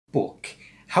book.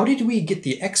 How did we get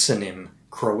the exonym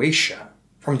Croatia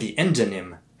from the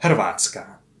endonym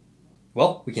Hrvatska?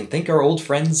 Well, we can thank our old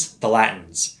friends, the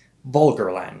Latins,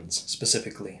 Vulgar Latins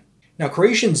specifically. Now,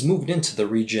 Croatians moved into the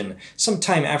region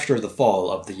sometime after the fall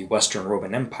of the Western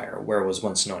Roman Empire, where it was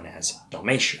once known as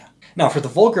Dalmatia. Now, for the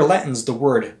Vulgar Latins, the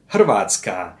word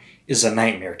Hrvatska is a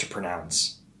nightmare to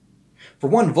pronounce. For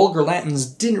one, Vulgar Latins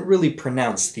didn't really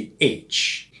pronounce the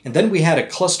H. And then we had a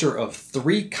cluster of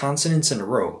 3 consonants in a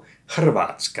row,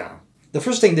 Hrvatska. The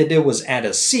first thing they did was add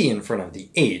a C in front of the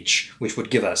H, which would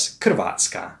give us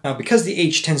Hrvatska. Now, because the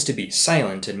H tends to be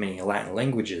silent in many Latin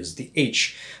languages, the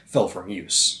H fell from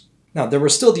use. Now, there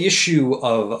was still the issue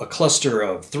of a cluster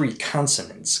of 3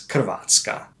 consonants,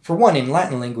 Hrvatska. For one, in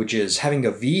Latin languages, having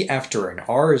a V after an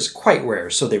R is quite rare,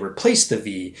 so they replaced the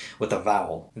V with a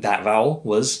vowel. That vowel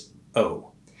was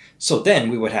O. So then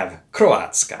we would have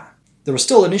Croatska. There was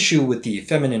still an issue with the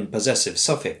feminine possessive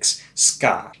suffix,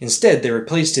 ska. Instead, they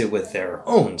replaced it with their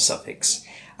own suffix,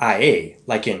 ae,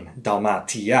 like in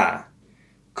Dalmatia,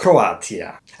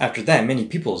 Croatia. After that, many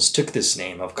peoples took this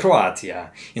name of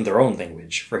Croatia in their own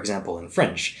language, for example in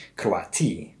French,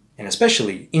 Croatie, and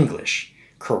especially English,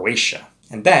 Croatia.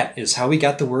 And that is how we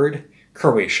got the word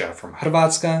Croatia, from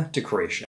Hrvatska to Croatia.